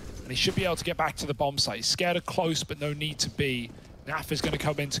 And he should be able to get back to the bomb site. He's scared of close, but no need to be. Naf is going to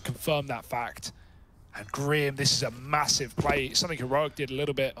come in to confirm that fact. And Grim, this is a massive play. Something Heroic did a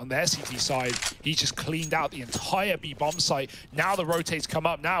little bit on their CT side. He just cleaned out the entire B bomb site. Now the rotates come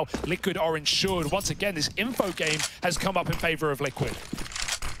up. Now Liquid are insured. Once again, this info game has come up in favor of Liquid.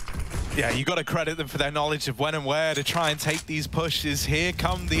 Yeah, you got to credit them for their knowledge of when and where to try and take these pushes. Here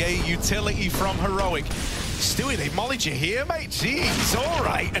come the A utility from Heroic. Stewie, they mollied you here, mate. Jeez, all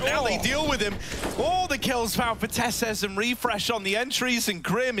right. And now they deal with him. All the kills found for Tesses and Refresh on the entries, and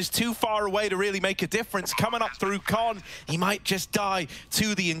Grim is too far away to really make a difference. Coming up through Con, he might just die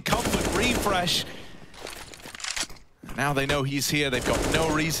to the incumbent Refresh. Now they know he's here. They've got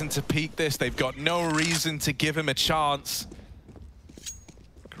no reason to peek this. They've got no reason to give him a chance.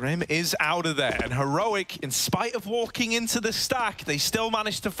 Grim is out of there, and Heroic, in spite of walking into the stack, they still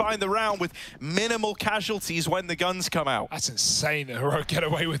managed to find the round with minimal casualties when the guns come out. That's insane that Heroic get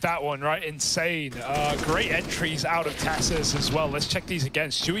away with that one, right? Insane. Great entries out of Tassus as well. Let's check these again.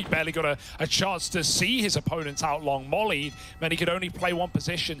 Stewie barely got a chance to see his opponents out long mollied, meant he could only play one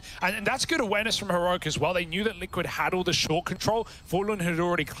position. And that's good awareness from Heroic as well. They knew that Liquid had all the short control. Fallen had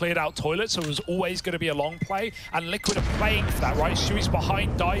already cleared out toilets, so it was always going to be a long play, and Liquid are playing for that, right? Stewie's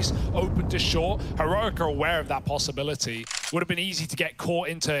behind Dice, open to short. Heroic are aware of that possibility. Would have been easy to get caught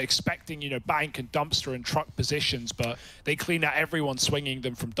into expecting, you know, bank and dumpster and truck positions, but they clean out everyone swinging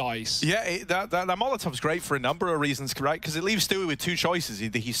them from Dice. Yeah, that Molotov's great for a number of reasons, right? Because it leaves Stewie with two choices.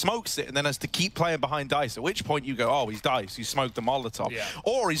 Either he smokes it and then has to keep playing behind Dice, at which point you go, oh, he's Dice, he smoked the Molotov. Yeah.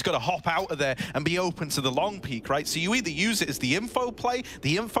 Or he's got to hop out of there and be open to the long peak, right? So you either use it as the info play,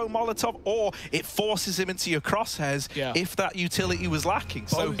 the info Molotov, or it forces him into your crosshairs if that utility was lacking.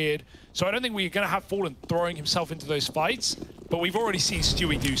 So I don't think we're going to have Fallen throwing himself into those fights, but we've already seen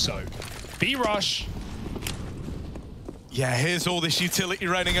Stewie do so. B-Rush. Yeah, here's all this utility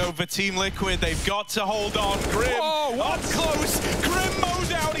running over Team Liquid. They've got to hold on. Grim up close. Grim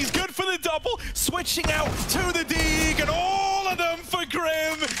mows out. He's good for the double. Switching out to the dig, and all of them for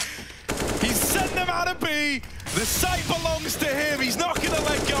Grim. He's sent them out of B. The site belongs to him. He's not going to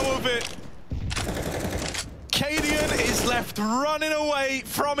let go of it. Cadian is left running away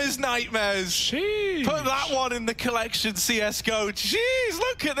from his nightmares. Jeez. Put that one in the collection, CSGO. Jeez,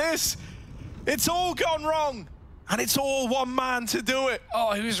 look at this. It's all gone wrong. And it's all one man to do it.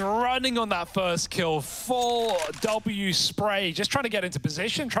 Oh, he was running on that first kill. Full W spray. Just trying to get into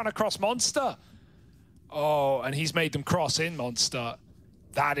position, trying to cross Monster. Oh, and he's made them cross in Monster.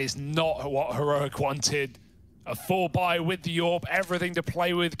 That is not what Heroic wanted. A full buy with the AWP, everything to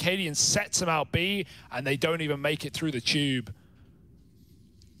play with. Cadian sets him out B, and they don't even make it through the tube.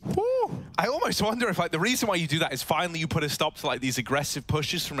 Woo. I almost wonder if, like, the reason why you do that is finally you put a stop to, like, these aggressive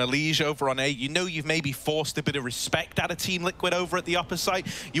pushes from Elige over on A. You know you've maybe forced a bit of respect out of Team Liquid over at the upper site.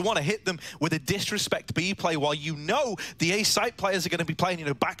 You want to hit them with a disrespect B play while you know the A site players are going to be playing, you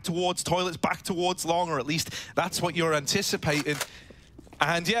know, back towards toilets, back towards long, or at least that's what you're anticipating.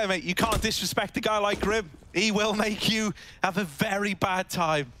 And yeah, mate, you can't disrespect a guy like Grim. He will make you have a very bad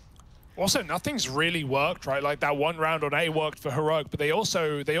time. Also, nothing's really worked, right? Like that one round on A worked for Heroic, but they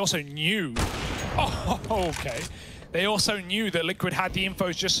also knew. Oh, okay. They also knew that Liquid had the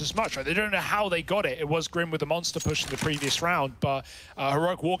infos just as much, right? They don't know how they got it. It was Grim with the monster push in the previous round, but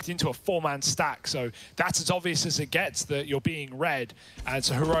Heroic walked into a 4-man stack, so that's as obvious as it gets that you're being read. And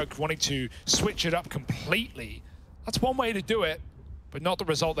so Heroic wanting to switch it up completely. That's one way to do it, but not the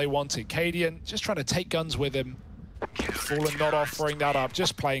result they wanted. Cadian just trying to take guns with him. Fallen not offering that up,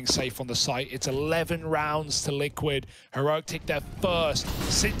 just playing safe on the site. It's 11 rounds to Liquid. Heroic take their first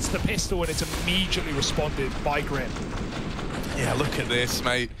since the pistol, and it's immediately responded by Grim. Yeah, look at this,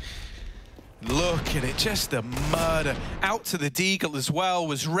 mate. Look at it, just a murder. Out to the Deagle as well,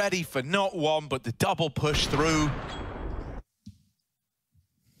 was ready for not one, but the double push through.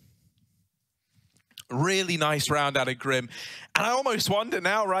 Really nice round out of Grim. And I almost wonder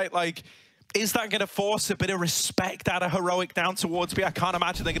now, right, like, is that going to force a bit of respect out of Heroic down towards B? I can't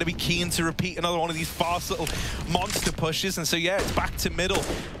imagine they're going to be keen to repeat another one of these fast little monster pushes. And so, yeah, it's back to middle,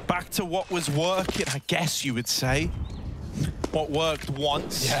 back to what was working, I guess you would say. What worked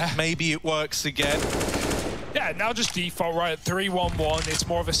once, yeah. Maybe it works again. Yeah, now just default, right? 3-1-1. It's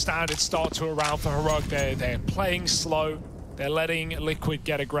more of a standard start to a round for Heroic. They're playing slow. They're letting Liquid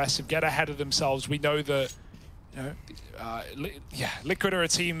get aggressive, get ahead of themselves. We know that, you know, Liquid are a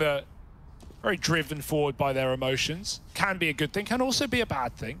team that very driven forward by their emotions. Can be a good thing, can also be a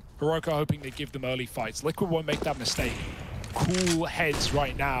bad thing. Heroic are hoping to give them early fights. Liquid won't make that mistake. Cool heads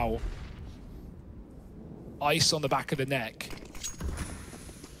right now. Ice on the back of the neck.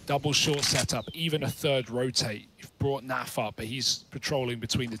 Double short setup, even a third rotate. You've brought Naf up, but he's patrolling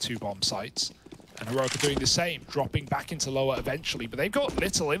between the two bomb sites. And Heroic are doing the same, dropping back into lower eventually. But they've got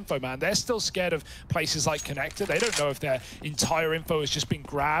little info, man. They're still scared of places like Connector. They don't know if their entire info has just been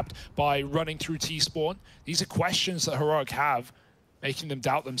grabbed by running through T-spawn. These are questions that Heroic have, making them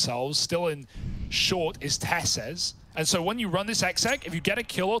doubt themselves. Still in short is Tesses. And so when you run this exec, if you get a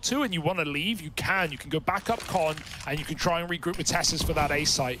kill or two and you want to leave, you can. You can go back up Con, and you can try and regroup with Tesses for that A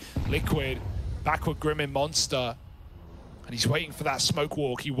site. Liquid, back with Grim and Monster. And he's waiting for that smoke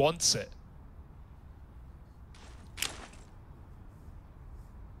walk. He wants it.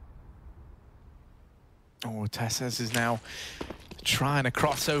 Oh, Tesses is now trying to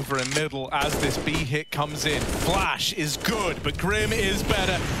cross over in middle as this B hit comes in. Flash is good, but Grim is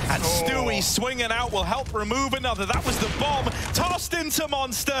better. And Stewie swinging out will help remove another. That was the bomb tossed into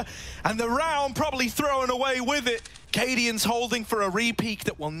Monster, and the round probably thrown away with it. Cadian's holding for a repeat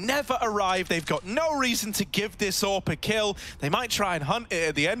that will never arrive. They've got no reason to give this AWP a kill. They might try and hunt it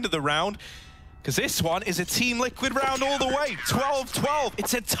at the end of the round, because this one is a Team Liquid round all the way. 12-12.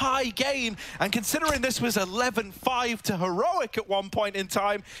 It's a tie game. And considering this was 11-5 to Heroic at one point in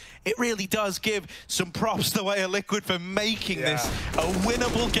time, it really does give some props the way of Liquid for making this a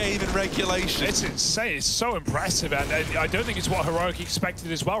winnable game in regulation. It's insane. It's so impressive. And I don't think it's what Heroic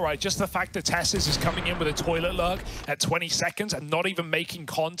expected as well, right? Just the fact that Tesses is coming in with a toilet lurk at 20 seconds and not even making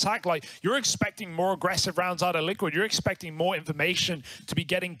contact. Like, you're expecting more aggressive rounds out of Liquid. You're expecting more information to be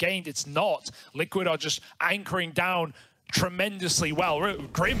getting gained. It's not. Liquid are just anchoring down tremendously well.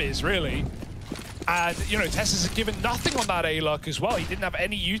 Grim is, really. And, you know, Tesses has given nothing on that A-Luck as well. He didn't have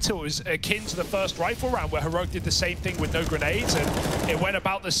any util. It was akin to the first rifle round where Heroic did the same thing with no grenades, and it went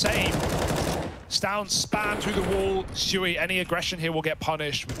about the same. Stown spam through the wall. Stewie, any aggression here will get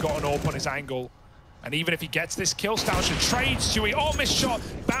punished. We've got an AWP on his angle. And even if he gets this kill, Stown should trade. Stewie, oh, missed shot.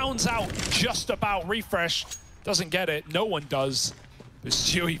 Bounds out just about. Refresh. Doesn't get it. No one does. But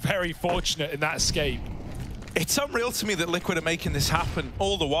Stewie very fortunate in that escape. It's unreal to me that Liquid are making this happen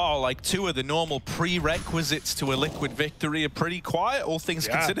all the while. Like, two of the normal prerequisites to a Liquid victory are pretty quiet, all things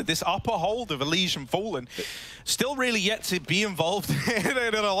considered. This upper hold of Elige and Fallen still really yet to be involved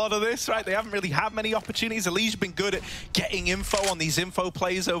in a lot of this, right? They haven't really had many opportunities. Elige been good at getting info on these info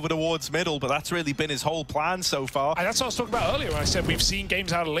plays over towards middle, but that's really been his whole plan so far. And that's what I was talking about earlier when I said we've seen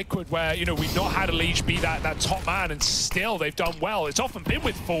games out of Liquid where, you know, we've not had Elige be that top man, and still they've done well. It's often been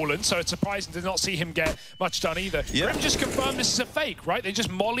with Fallen, so it's surprising to not see him get much done either. Grim just confirmed this is a fake, right? They just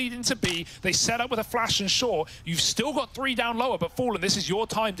mollied into B. They set up with a flash and short. You've still got 3 down lower, but Fallen, this is your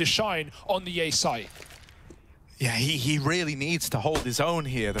time to shine on the A site. Yeah, he really needs to hold his own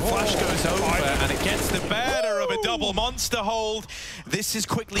here. The flash goes over, and it gets the better of a double monster hold. This is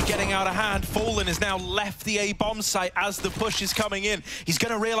quickly getting out of hand. Fallen has now left the A bomb site as the push is coming in. He's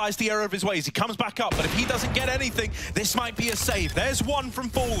going to realize the error of his ways. He comes back up, but if he doesn't get anything, this might be a save. There's one from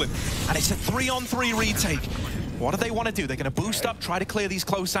Fallen, and it's a 3-on-3 retake. What do they want to do? They're going to boost up, try to clear these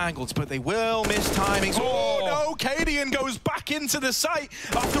close angles, but they will miss timings. Oh no, Cadian goes back into the site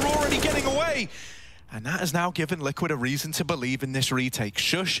after already getting away. And that has now given Liquid a reason to believe in this retake.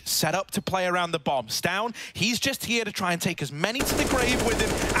 Sjuush set up to play around the bomb. Stavn, he's just here to try and take as many to the grave with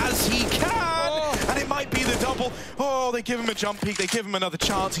him as he can. And it might be the double. Oh, they give him a jump peek. They give him another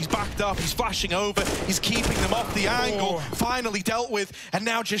chance. He's backed up. He's flashing over. He's keeping them off the angle. Finally dealt with. And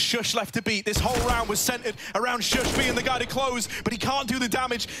now just Sjuush left to beat. This whole round was centered around Sjuush being the guy to close, but he can't do the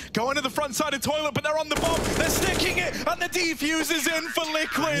damage. Going to the front side of toilet, but they're on the bomb. They're sticking it, and the defuse is in for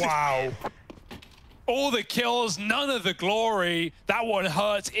Liquid. Wow. All the kills, none of the glory. That one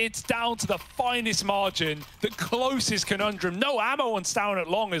hurts. It's down to the finest margin, the closest conundrum. No ammo on Stavn at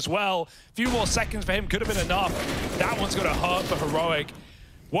long as well. A few more seconds for him could have been enough. That one's going to hurt for Heroic.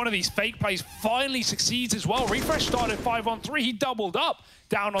 One of these fake plays finally succeeds as well. Refresh started 5-on-3. He doubled up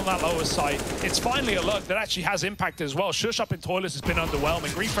down on that lower side. It's finally a lurk that actually has impact as well. Sjuush up in toilets has been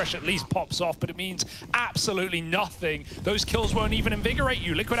underwhelming. Refresh at least pops off, but it means absolutely nothing. Those kills won't even invigorate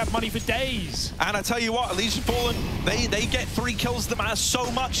you. Liquid have money for days. And I tell you what, Elige and Fallen, they get 3 kills that matter so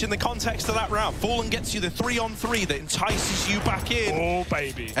much in the context of that round. Fallen gets you the 3-on-3 that entices you back in. Oh,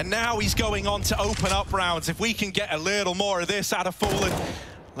 baby. And now he's going on to open up rounds. If we can get a little more of this out of Fallen,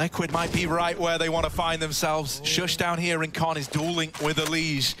 Liquid might be right where they want to find themselves. Sjuush down here, and Con is dueling with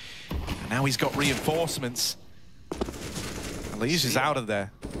Elige. And now he's got reinforcements. Elige is out of there.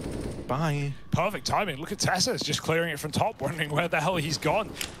 Bye. Perfect timing. Look at Tessa's just clearing it from top, wondering where the hell he's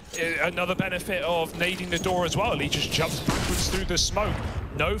gone. Another benefit of nading the door as well. He just jumps backwards through the smoke.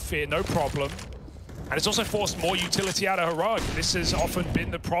 No fear, no problem. And it's also forced more utility out of Heroic. This has often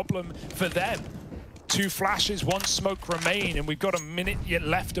been the problem for them. 2 flashes, 1 smoke remain, and we've got a minute yet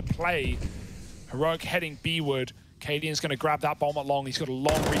left to play. Heroic heading B-ward. Cadian's going to grab that bomb at long. He's got a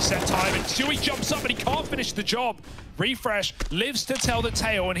long reset time, and Stewie jumps up, but he can't finish the job. Refresh lives to tell the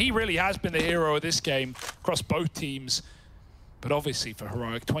tale, and he really has been the hero of this game across both teams. But obviously for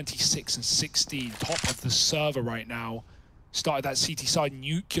Heroic, 26 and 16, top of the server right now. Started that CT side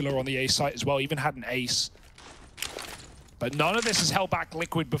nuclear on the A site as well, even had an ace. But none of this has held back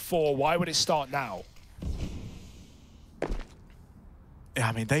Liquid before. Why would it start now? Yeah,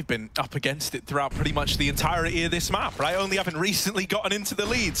 I mean, they've been up against it throughout pretty much the entirety of this map, right? Only having recently gotten into the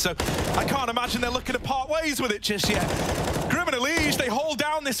lead, so I can't imagine they're looking to part ways with it just yet. Grim and Elige, they hold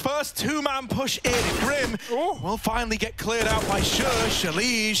down this first 2-man push in. Grim will finally get cleared out by Sjuush.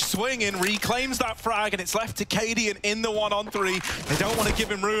 Elige swinging, reclaims that frag, and it's left to Cadian in the 1-on-3. They don't want to give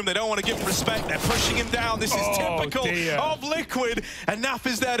him room, they don't want to give him respect. They're pushing him down. This is typical of Liquid, and Naf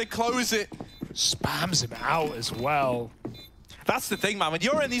is there to close it. Spams him out as well. That's the thing, man. When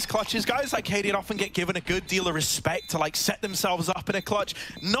you're in these clutches, guys like Cadian often get given a good deal of respect to like set themselves up in a clutch.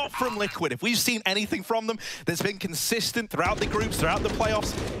 Not from Liquid. If we've seen anything from them that's been consistent throughout the groups, throughout the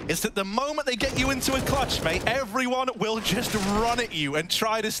playoffs, is that the moment they get you into a clutch, mate, everyone will just run at you and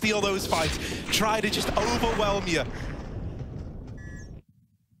try to steal those fights. Try to just overwhelm you.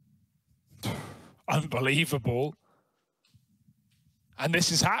 Unbelievable. And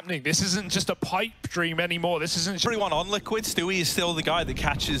this is happening. This isn't just a pipe dream anymore. This isn't just... Everyone on Liquid, Stewie is still the guy that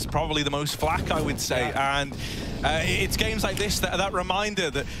catches probably the most flack, I would say. Yeah. And it's games like this that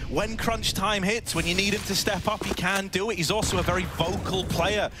reminder that when crunch time hits, when you need him to step up, he can do it. He's also a very vocal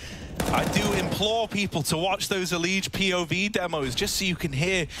player. I do implore people to watch those Elige POV demos just so you can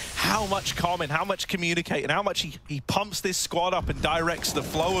hear how much comment, how much communicate, and how much he pumps this squad up and directs the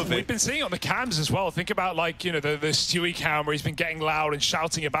flow of it. We've been seeing it on the cams as well. Think about, like, you know, the Stewie cam where he's been getting loud and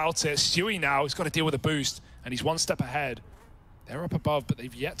shouting about it. Stewie now has got to deal with a boost, and he's 1 step ahead. They're up above, but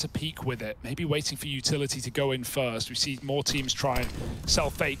they've yet to peak with it. Maybe waiting for utility to go in first. We see more teams try and sell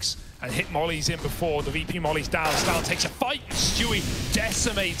fakes and hit mollies in before. The VP molly's down. Stown takes a fight. Stewie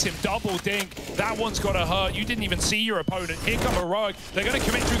decimates him. Double dink. That one's got to hurt. You didn't even see your opponent. Here come Heroic. They're going to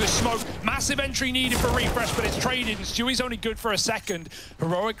commit through the smoke. Massive entry needed for refresh, but it's traded. And Stewie's only good for a second.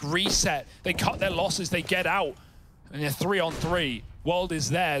 Heroic reset. They cut their losses. They get out. And they're 3-on-3. World is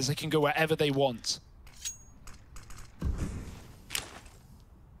theirs. They can go wherever they want.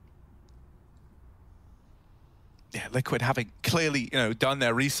 Yeah, Liquid having clearly, done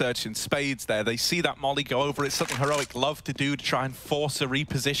their research in spades there. They see that molly go over. It's something Heroic love to do to try and force a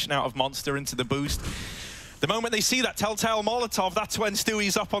reposition out of Monster into the boost. The moment they see that Telltale Molotov, that's when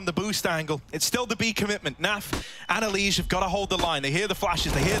Stewie's up on the boost angle. It's still the B commitment. Naf and Elige have got to hold the line. They hear the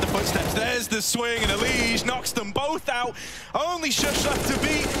flashes, they hear the footsteps. There's the swing, and Elige knocks them both out. Only Shush left to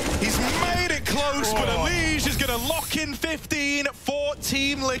beat. He's made it close, but Elige is going to lock in 15 for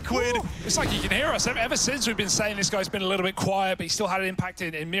Team Liquid. Ooh, it's like you can hear us. Ever since we've been saying this guy's been a little bit quiet, but he still had an impact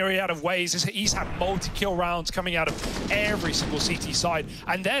in myriad of ways. He's had multi-kill rounds coming out of every single CT side.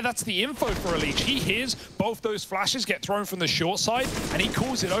 And that's the info for Elige. He hears both those flashes get thrown from the short side, and he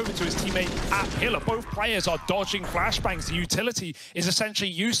calls it over to his teammate at pillar. Both players are dodging flashbangs. The utility is essentially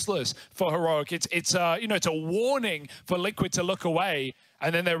useless for Heroic. It's a warning for Liquid to look away,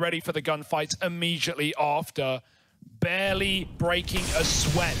 and then they're ready for the gunfights immediately after. Barely breaking a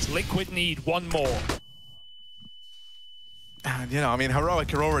sweat. Liquid need one more. And,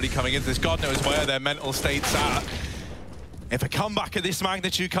 Heroic are already coming into this. God knows where their mental state's at. If a comeback of this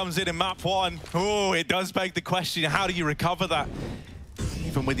magnitude comes in map 1, it does beg the question, how do you recover that?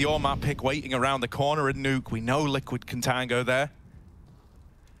 Even with your map pick waiting around the corner at Nuke, we know Liquid can tango there.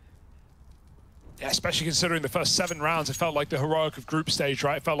 Yeah, especially considering the first 7 rounds, it felt like the Heroic of group stage,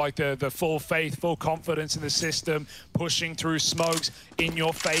 right? It felt like the full faith, full confidence in the system, pushing through smokes, in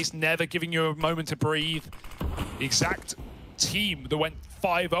your face, never giving you a moment to breathe. The exact team that went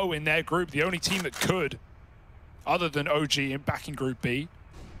 5-0 in their group, the only team that could, other than OG back in Group B.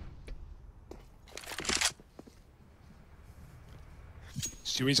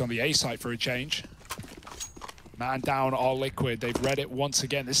 Stewie's on the A side for a change. Man down are Liquid. They've read it once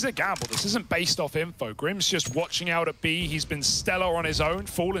again. This is a gamble. This isn't based off info. Grim's just watching out at B. He's been stellar on his own.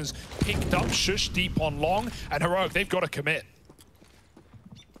 Fallen's picked up Shush deep on long. And Heroic, they've got to commit.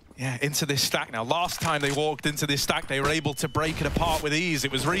 Yeah, into this stack now. Last time they walked into this stack, they were able to break it apart with ease.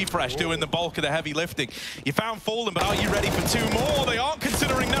 It was Refresh doing the bulk of the heavy lifting. You found Fallen, but are you ready for 2 more? They aren't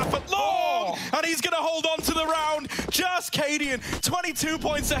considering that, but long! And he's going to hold on to the round. Just Cadian, 22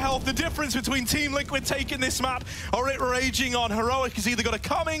 points of health. The difference between Team Liquid taking this map or it raging on. Heroic has either got to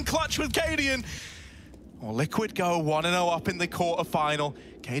come in clutch with Cadian, or Liquid go 1-0 up in the quarterfinal.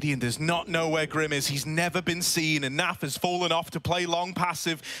 Cadian does not know where Grim is. He's never been seen, and Naf has fallen off to play long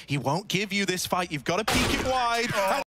passive. He won't give you this fight. You've got to peek it wide.